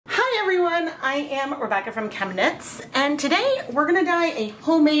I am Rebecca from ChemKnits, and today we're gonna dye a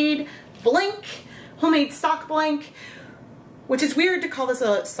homemade blank, homemade sock blank, which is weird to call this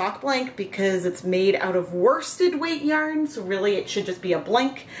a sock blank because it's made out of worsted weight yarn, so really it should just be a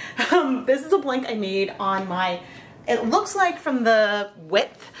blank. This is a blank I made on my, it looks like from the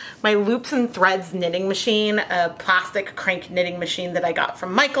width, my Loops and Threads knitting machine, a plastic crank knitting machine that I got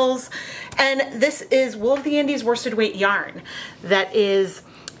from Michael's. And this is Wool of the Andes worsted weight yarn that is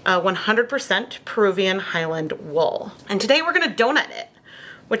 100% Peruvian Highland wool. And today we're gonna donut it,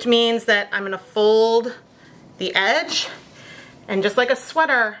 which means that I'm gonna fold the edge, and just like a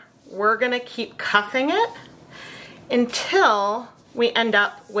sweater, we're gonna keep cuffing it until we end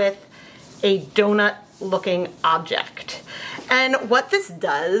up with a donut looking object. And what this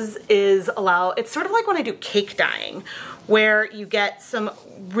does is allow, it's sort of like when I do cake dyeing, where you get some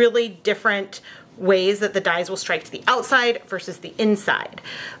really different ways that the dyes will strike to the outside versus the inside.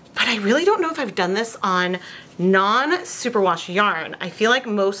 But I really don't know if I've done this on non-superwash yarn. I feel like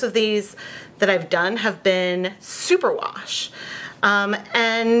most of these that I've done have been superwash.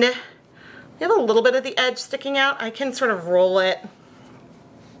 And we have a little bit of the edge sticking out. I can sort of roll it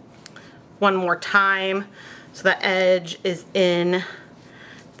one more time so the edge is in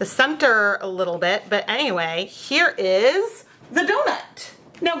the center a little bit. But anyway, here is the donut.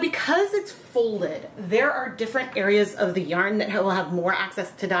 Now, because it's folded, there are different areas of the yarn that will have more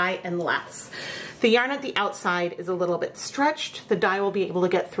access to dye and less. The yarn at the outside is a little bit stretched. The dye will be able to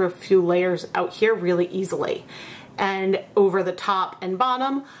get through a few layers out here really easily. And over the top and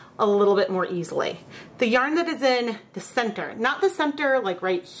bottom, a little bit more easily. The yarn that is in the center, not the center like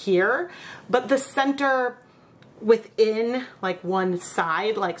right here, but the center within like one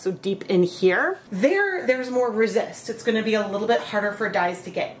side, like so deep in here, there's more resist. It's gonna be a little bit harder for dyes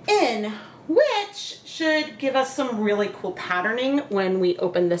to get in, which should give us some really cool patterning when we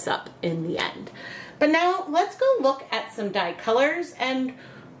open this up in the end. But now let's go look at some dye colors and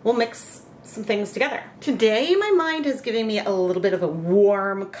we'll mix some things together. Today my mind is giving me a little bit of a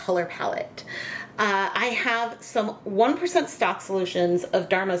warm color palette. I have some 1% stock solutions of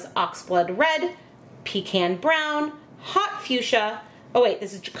Dharma's Oxblood Red, Pecan Brown, Hot Fuchsia. Oh wait,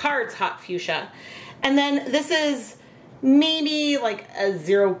 this is Jacquard's Hot Fuchsia. And then this is maybe like a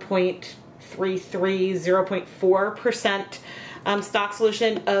 0.33, 0.4% stock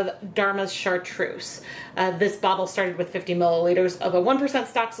solution of Dharma's Chartreuse. This bottle started with 50 milliliters of a 1%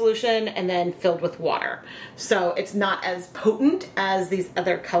 stock solution and then filled with water. So it's not as potent as these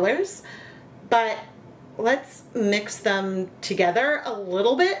other colors, but let's mix them together a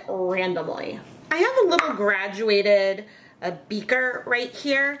little bit randomly. I have a little graduated beaker right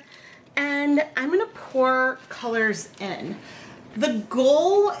here, and I'm gonna pour colors in. The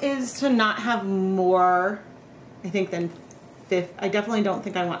goal is to not have more, I think, than I definitely don't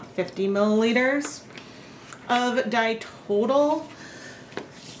think I want 50 milliliters of dye total,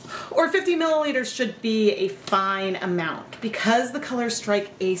 or 50 milliliters should be a fine amount because the colors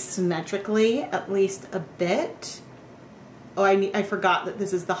strike asymmetrically at least a bit. Oh, I forgot that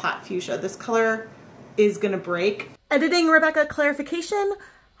this is the Hot Fuchsia. This color is gonna break. Editing Rebecca clarification,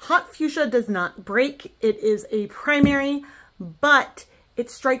 Hot Fuchsia does not break. It is a primary, but it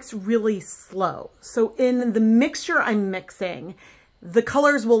strikes really slow. So in the mixture I'm mixing, the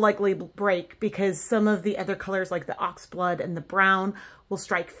colors will likely break because some of the other colors like the Oxblood and the brown will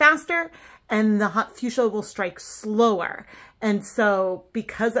strike faster and the Hot Fuchsia will strike slower. And so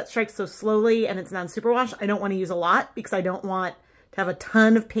because that strikes so slowly and it's non-superwash, I don't want to use a lot because I don't want to have a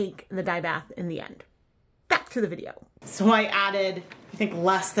ton of pink in the dye bath in the end. Back to the video. So I added, I think,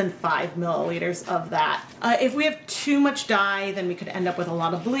 less than 5 milliliters of that. If we have too much dye, then we could end up with a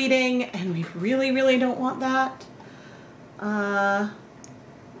lot of bleeding, and we really, really don't want that.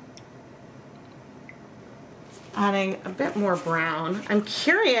 Adding a bit more brown. I'm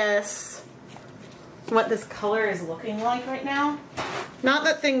curious what this color is looking like right now. Not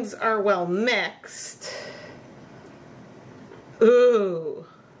that things are well mixed. Ooh.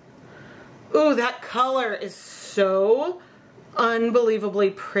 Ooh, that color is so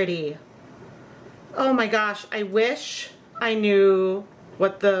unbelievably pretty. Oh my gosh, I wish I knew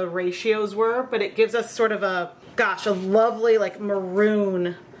what the ratios were, but it gives us sort of a, gosh, a lovely like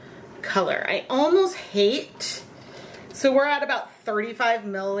maroon color. I almost hate, so we're at about 35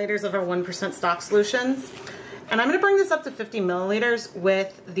 milliliters of our 1% stock solutions, and I'm gonna bring this up to 50 milliliters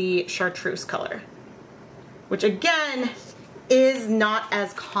with the Chartreuse color, which again is not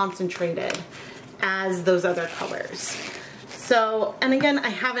as concentrated as those other colors. So, and again, I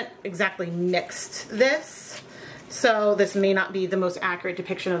haven't exactly mixed this, so this may not be the most accurate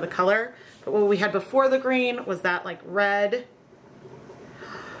depiction of the color, but what we had before the green was that like red.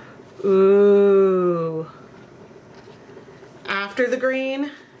 Ooh. After the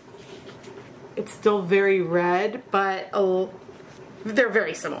green, it's still very red, but they're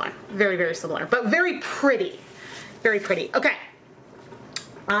very similar. Very, very similar, but very pretty. Very pretty. Okay.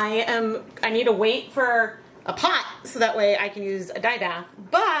 I need to wait for a pot so that way I can use a dye bath,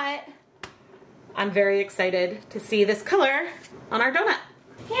 but I'm very excited to see this color on our donut.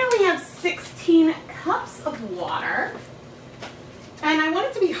 Here we have 16 cups of water, and I want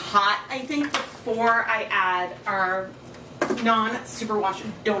it to be hot, I think, before I add our non-superwash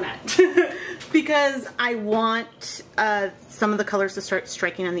donut because I want some of the colors to start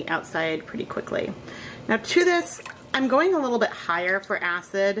striking on the outside pretty quickly. Now to this, I'm going a little bit higher for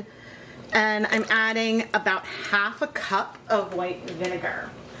acid, and I'm adding about half a cup of white vinegar.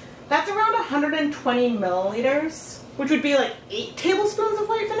 That's around 120 milliliters, which would be like 8 tablespoons of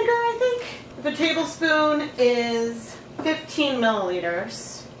white vinegar, I think. If a tablespoon is 15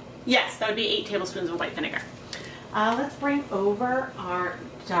 milliliters, yes, that would be 8 tablespoons of white vinegar. Let's bring over our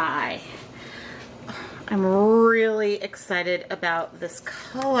dye. I'm really excited about this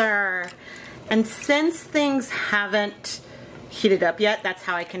color. And since things haven't heated up yet, that's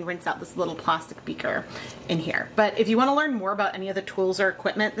how I can rinse out this little plastic beaker in here. But if you want to learn more about any of the tools or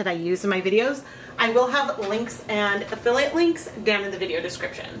equipment that I use in my videos, I will have links and affiliate links down in the video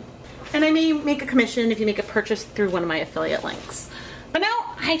description. And I may make a commission if you make a purchase through one of my affiliate links. But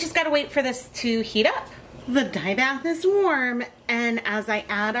now I just gotta wait for this to heat up. The dye bath is warm, and as I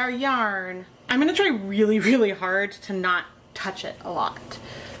add our yarn, I'm gonna try really, really hard to not touch it a lot.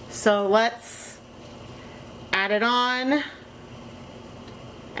 So let's add it on.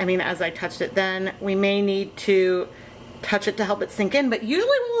 I mean, as I touched it then, we may need to touch it to help it sink in, but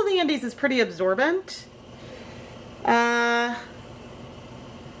usually Wool of the Andes is pretty absorbent.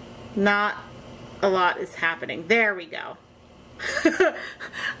 Not a lot is happening. There we go.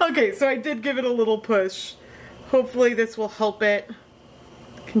 Okay, so I did give it a little push. Hopefully this will help it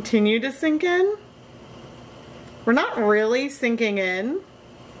continue to sink in. We're not really sinking in.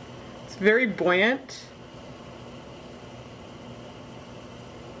 It's very buoyant.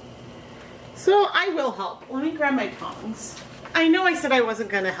 So I will help. Let me grab my tongs. I know I said I wasn't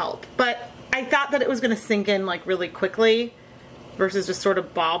going to help, but I thought that it was going to sink in like really quickly versus just sort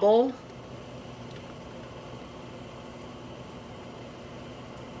of bobble.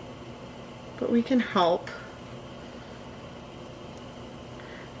 But we can help.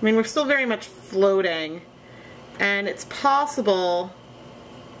 I mean, we're still very much floating, and it's possible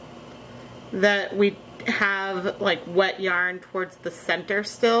that we have like wet yarn towards the center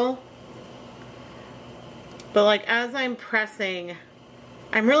still. But like as I'm pressing,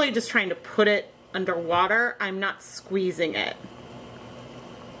 I'm really just trying to put it underwater. I'm not squeezing it.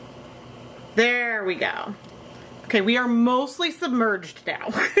 There we go. Okay, we are mostly submerged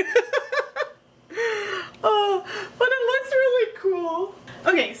now. Oh, but it looks really cool.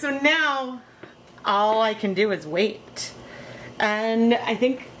 Okay, so now all I can do is wait. And I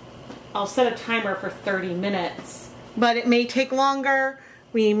think I'll set a timer for 30 minutes, but it may take longer.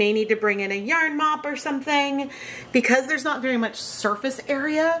 We may need to bring in a yarn mop or something because there's not very much surface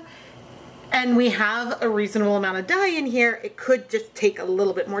area and we have a reasonable amount of dye in here. It could just take a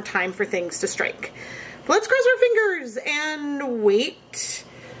little bit more time for things to strike. But let's cross our fingers and wait,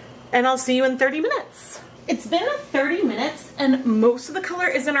 and I'll see you in 30 minutes. It's been 30 minutes and most of the color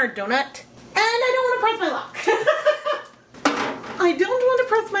is in our donut, and I don't want to press my luck. I don't want to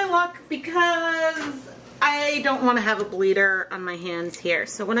press my luck because I don't want to have a bleeder on my hands here.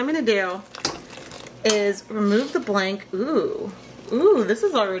 So what I'm going to do is remove the blank. Ooh, this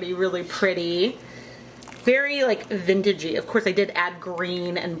is already really pretty. Very like vintagey. Of course I did add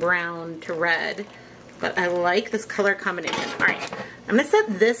green and brown to red, but I like this color combination. All right, I'm going to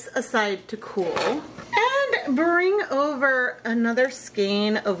set this aside to cool and bring over another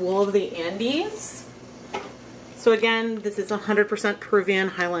skein of Wool of the Andes. So again, this is 100% Peruvian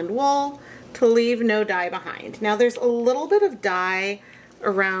Highland wool to leave no dye behind. Now there's a little bit of dye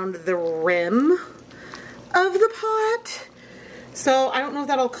around the rim of the pot, so I don't know if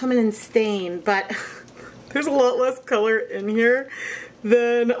that'll come in and stain, but there's a lot less color in here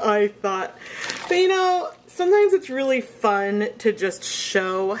than I thought. But you know, sometimes it's really fun to just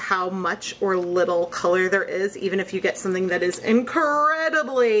show how much or little color there is, even if you get something that is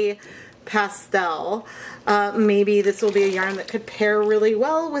incredibly pastel. Maybe this will be a yarn that could pair really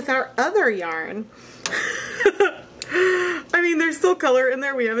well with our other yarn. I mean, there's still color in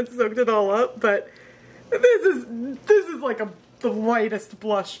there. We haven't soaked it all up, but this is like the lightest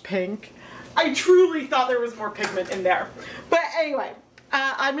blush pink. I truly thought there was more pigment in there. But anyway,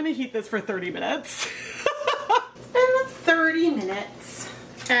 I'm gonna heat this for 30 minutes. It's been 30 minutes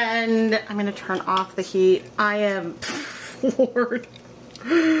And I'm gonna turn off the heat. I am floored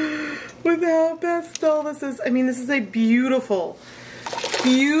with how pastel this is. I mean, this is a beautiful,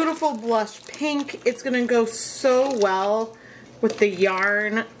 beautiful blush pink. It's gonna go so well with the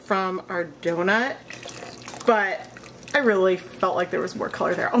yarn from our Doughnut, but I really felt like there was more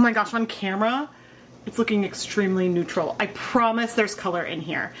color there. Oh my gosh, on camera, it's looking extremely neutral. I promise there's color in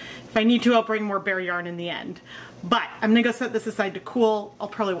here. If I need to, I'll bring more bare yarn in the end. But I'm gonna go set this aside to cool. I'll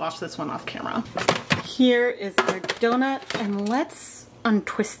probably wash this one off camera. Here is our Doughnut, and let's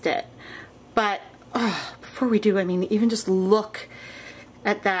untwist it. But before we do, I mean, even just look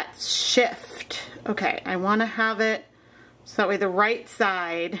at that shift. Okay, I wanna have it so that way the right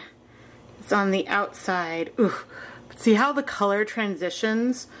side is on the outside. Ooh, but see how the color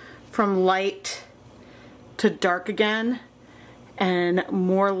transitions from light to dark again, and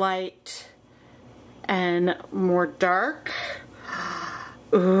more light and more dark.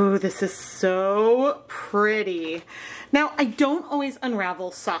 Ooh, this is so pretty. Now, I don't always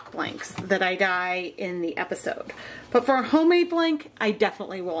unravel sock blanks that I dye in the episode, but for a homemade blank, I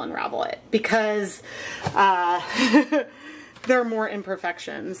definitely will unravel it because there are more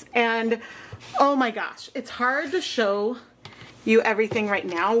imperfections. And oh my gosh, it's hard to show you everything right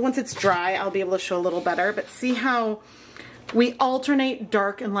now. Once it's dry, I'll be able to show a little better, but see how we alternate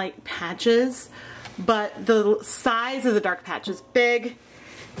dark and light patches, but the size of the dark patch is big,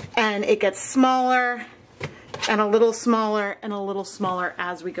 and it gets smaller and a little smaller and a little smaller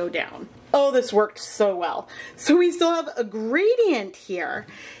as we go down. Oh, this worked so well. So we still have a gradient here.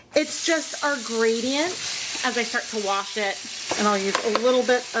 It's just our gradient as I start to wash it, and I'll use a little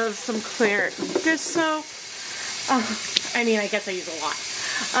bit of some clear dish soap. I mean, I guess I use a lot.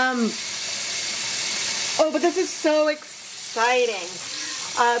 Oh, but this is so exciting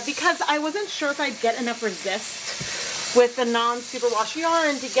because I wasn't sure if I'd get enough resist with the non-superwash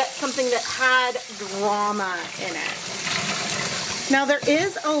yarn to get something that had drama in it. Now there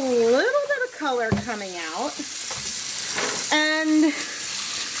is a little bit of color coming out, and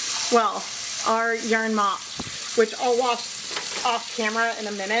well, our yarn mop, which I'll wash off camera in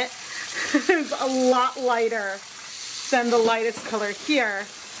a minute, is a lot lighter than the lightest color here,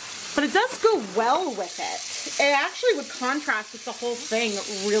 but it does go well with it. It actually would contrast with the whole thing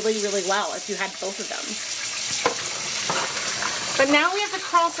really, really well if you had both of them. But now we have to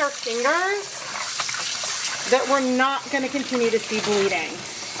cross our fingers that we're not going to continue to see bleeding.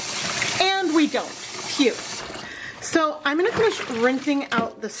 And we don't. Phew. So I'm going to finish rinsing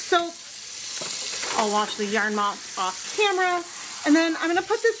out the soap. I'll wash the yarn mop off camera. And then I'm gonna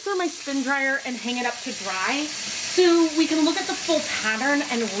put this through my spin dryer and hang it up to dry so we can look at the full pattern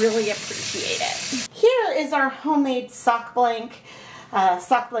and really appreciate it. Here is our homemade sock blank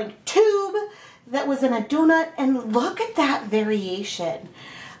tube that was in a Doughnut, and look at that variation.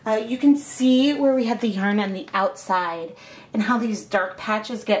 You can see where we had the yarn on the outside and how these dark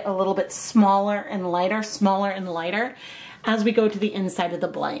patches get a little bit smaller and lighter as we go to the inside of the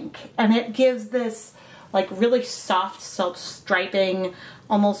blank. And it gives this like really soft self-striping,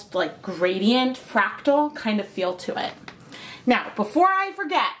 almost like gradient, fractal kind of feel to it. Now, before I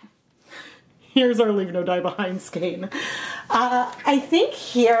forget, here's our Leave No Dye Behind skein. I think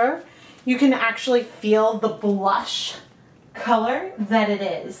here you can actually feel the blush color that it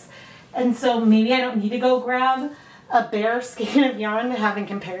is. And so maybe I don't need to go grab a bare skein of yarn to have in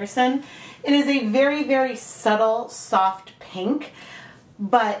comparison. It is a very, very subtle, soft pink,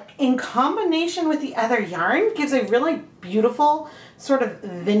 but in combination with the other yarn gives a really beautiful sort of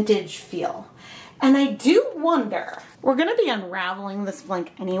vintage feel. And I do wonder, we're gonna be unraveling this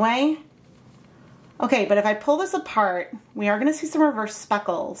blank anyway. Okay, but if I pull this apart, we are gonna see some reverse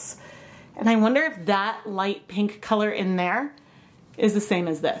speckles. And I wonder if that light pink color in there is the same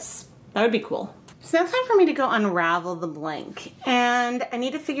as this. That would be cool. So now it's time for me to go unravel the blank. And I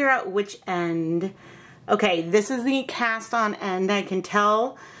need to figure out which end. Okay, this is the cast on end, I can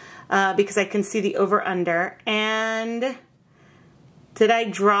tell, because I can see the over under. And did I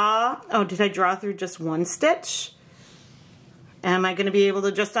draw through just one stitch? Am I gonna be able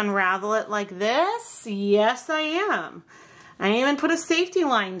to just unravel it like this? Yes, I am. I even put a safety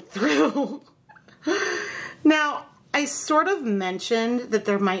line through. Now, I sort of mentioned that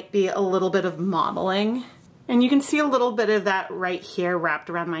there might be a little bit of modeling, and you can see a little bit of that right here wrapped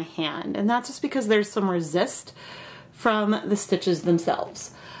around my hand, and that's just because there's some resist from the stitches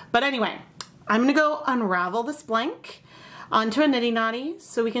themselves. But anyway, I'm gonna go unravel this blank onto a nitty knotty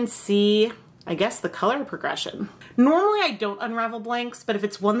so we can see, I guess, the color progression. Normally I don't unravel blanks, but if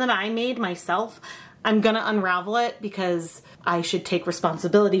it's one that I made myself, I'm gonna unravel it because I should take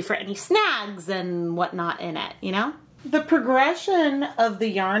responsibility for any snags and whatnot in it, you know? The progression of the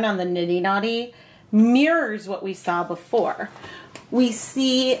yarn on the Nitty Knotty mirrors what we saw before. We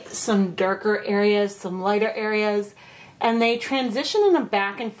see some darker areas, some lighter areas, and they transition in a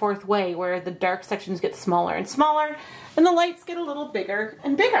back and forth way where the dark sections get smaller and smaller and the lights get a little bigger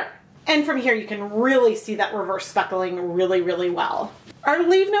and bigger. And from here you can really see that reverse speckling really, really well. Our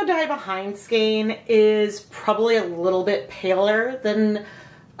Leave No Dye Behind skein is probably a little bit paler than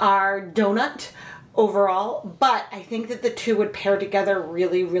our Doughnut overall, but I think that the two would pair together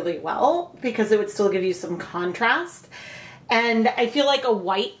really, really well because it would still give you some contrast. And I feel like a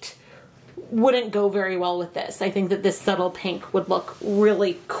white wouldn't go very well with this. I think that this subtle pink would look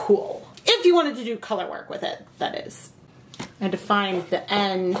really cool. If you wanted to do color work with it, that is. I had to find the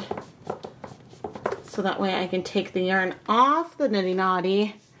end so that way I can take the yarn off the Nitty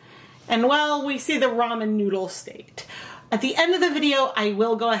Knotty. And well, we see the ramen noodle state. At the end of the video, I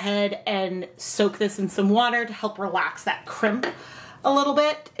will go ahead and soak this in some water to help relax that crimp a little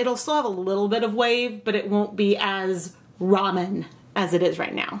bit. It'll still have a little bit of wave, but it won't be as ramen as it is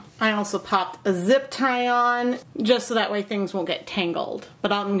right now. I also popped a zip tie on just so that way things won't get tangled.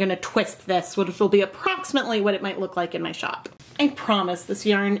 But I'm gonna twist this, which will be approximately what it might look like in my shop. I promise this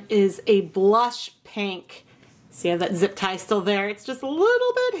yarn is a blush pink. See how that zip tie is still there? It's just a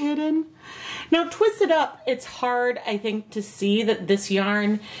little bit hidden. Now twisted up, it's hard, I think, to see that this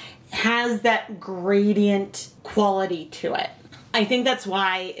yarn has that gradient quality to it. I think that's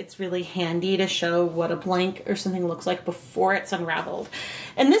why it's really handy to show what a blank or something looks like before it's unraveled.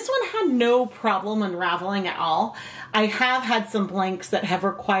 And this one had no problem unraveling at all. I have had some blanks that have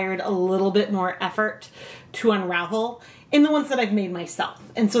required a little bit more effort to unravel in the ones that I've made myself.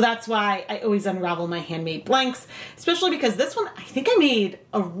 And so that's why I always unravel my handmade blanks, especially because this one I think I made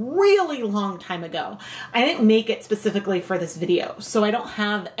a really long time ago. I didn't make it specifically for this video, so I don't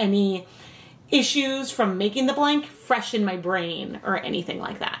have any issues from making the blank fresh in my brain or anything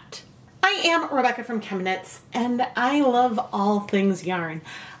like that. I am Rebecca from ChemKnits, and I love all things yarn.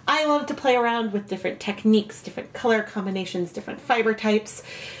 I love to play around with different techniques, different color combinations, different fiber types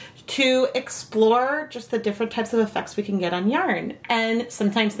to explore just the different types of effects we can get on yarn. And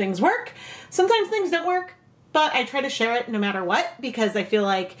sometimes things work, sometimes things don't work, but I try to share it no matter what because I feel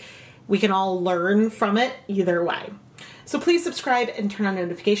like we can all learn from it either way. So please subscribe and turn on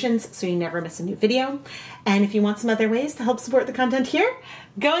notifications so you never miss a new video. And if you want some other ways to help support the content here,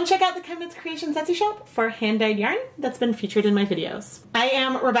 go and check out the ChemKnits Creations Etsy shop for hand-dyed yarn that's been featured in my videos. I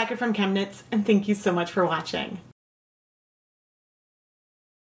am Rebecca from ChemKnits, and thank you so much for watching.